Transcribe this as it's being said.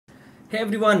Hey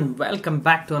everyone, welcome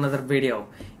back to another video.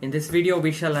 In this video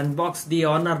we shall unbox the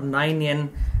Honor 9N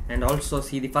and also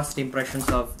see the first impressions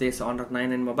of this Honor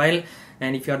 9N mobile.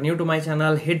 And if you are new to my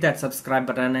channel, hit that subscribe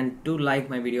button and do like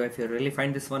my video if you really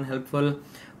find this one helpful.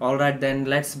 Alright then,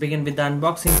 let's begin with the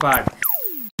unboxing part.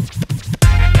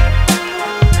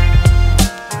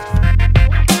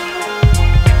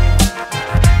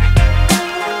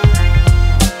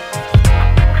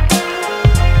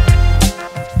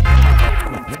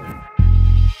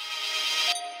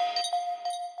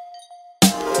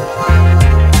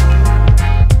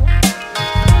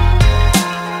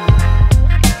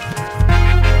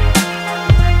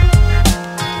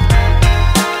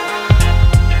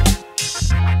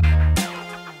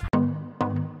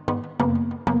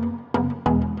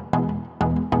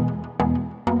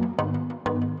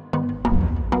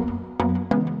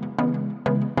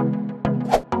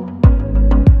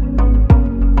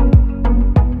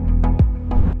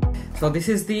 So this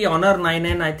is the Honor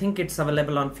 9N. I think it's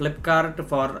available on Flipkart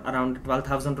for around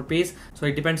 12,000 rupees. So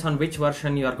it depends on which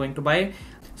version you are going to buy.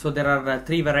 So there are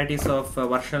three varieties of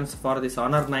versions for this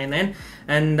Honor 9N,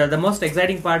 and the most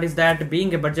exciting part is that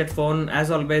being a budget phone,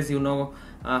 as always, you know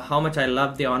how much I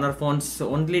love the Honor phones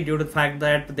only due to the fact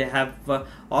that they have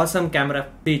awesome camera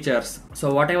features.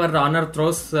 So whatever Honor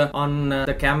throws on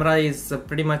the camera is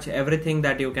pretty much everything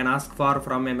that you can ask for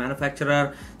from a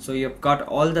manufacturer. So you've got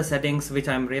all the settings which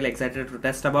I'm really excited to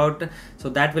test about. So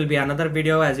that will be another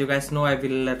video. As you guys know, I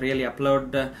will really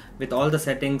upload with all the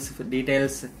settings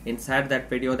details inside that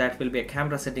video. That will be a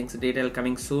camera settings detail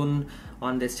coming soon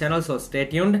on this channel, so stay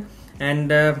tuned. And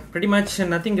pretty much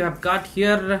nothing you have got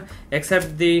here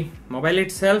except the mobile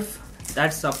itself.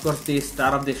 That's of course the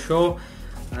star of the show.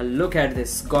 Look at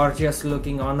this gorgeous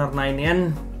looking Honor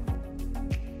 9N.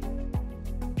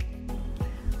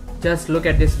 Just look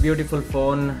at this beautiful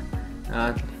phone.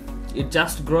 It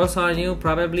just grows on you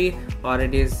probably, or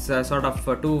it is sort of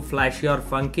too flashy or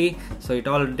funky, so it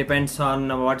all depends on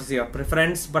what is your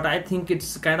preference. But I think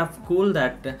it's kind of cool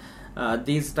that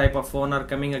these type of phone are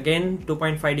coming again.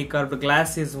 2.5D curved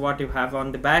glass is what you have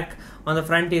on the back. On the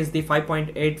front is the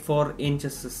 5.84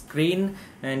 inches screen,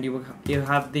 and you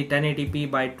have the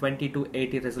 1080p by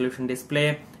 2280 resolution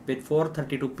display with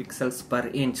 432 pixels per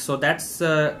inch. So that's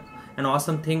an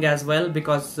awesome thing as well,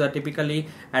 because typically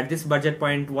at this budget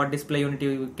point what display unit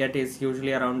you get is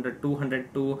usually around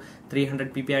 200 to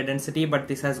 300 ppi density, but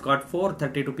this has got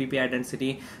 432 ppi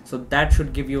density, so that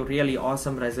should give you really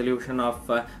awesome resolution of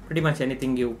pretty much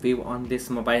anything you view on this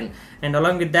mobile. And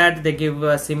along with that they give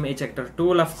a SIM ejector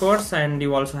tool, of course, and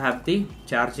you also have the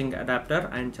charging adapter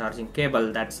and charging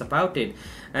cable. That's about it.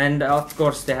 And of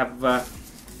course they have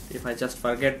if I just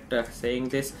forget saying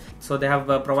this, so they have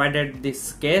provided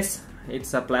this case.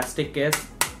 It's a plastic case,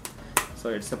 so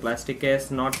it's a plastic case,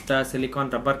 not a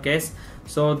silicone rubber case.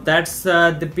 So that's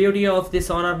the beauty of this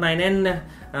Honor 9N.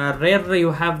 Rear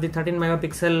you have the 13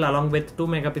 megapixel along with 2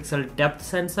 megapixel depth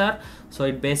sensor, so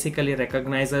it basically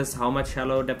recognizes how much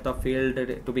shallow depth of field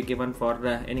to be given for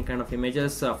any kind of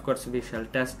images. Of course we shall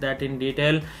test that in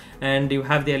detail. And you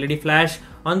have the LED flash.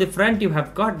 On the front you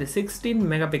have got the 16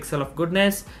 megapixel of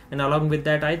goodness, and along with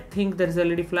that I think there is a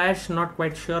LED flash, not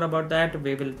quite sure about that,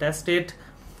 we will test it.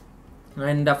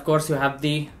 And of course you have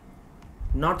the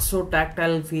not so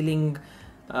tactile feeling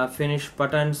finish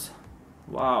buttons.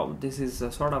 Wow, this is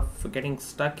sort of getting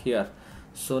stuck here,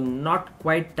 so not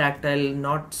quite tactile,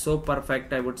 not so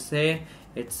perfect I would say.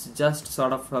 It's just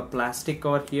sort of a plastic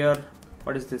over here.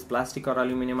 What is this, plastic or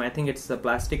aluminum? I think it's the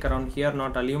plastic around here,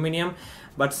 not aluminum,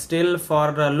 but still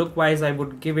for look wise I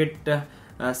would give it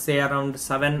say around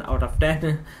 7 out of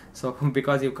 10. So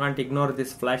because you can't ignore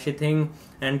this flashy thing.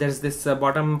 And there's this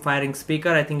bottom firing speaker.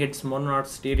 I think it's mono, not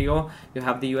stereo. You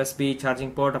have the USB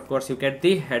charging port. Of course you get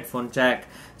the headphone jack.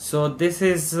 So this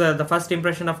is the first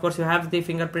impression. Of course you have the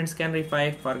fingerprint scanner, if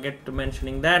I forget to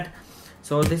mentioning that.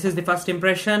 So this is the first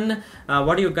impression.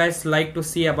 What do you guys like to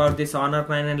see about this Honor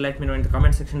 9N? Let me know in the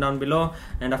comment section down below.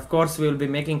 And of course we will be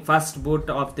making first boot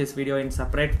of this video in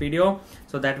separate video.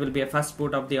 So that will be a first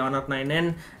boot of the Honor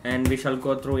 9N, and we shall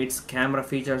go through its camera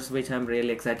features, which I'm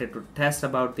really excited to test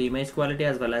about the image quality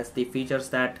as well as the features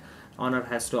that Honor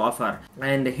has to offer.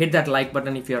 And hit that like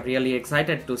button if you're really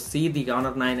excited to see the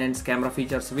Honor 9N's camera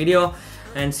features video.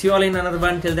 And see you all in another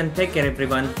one. Till then, take care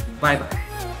everyone. Bye bye.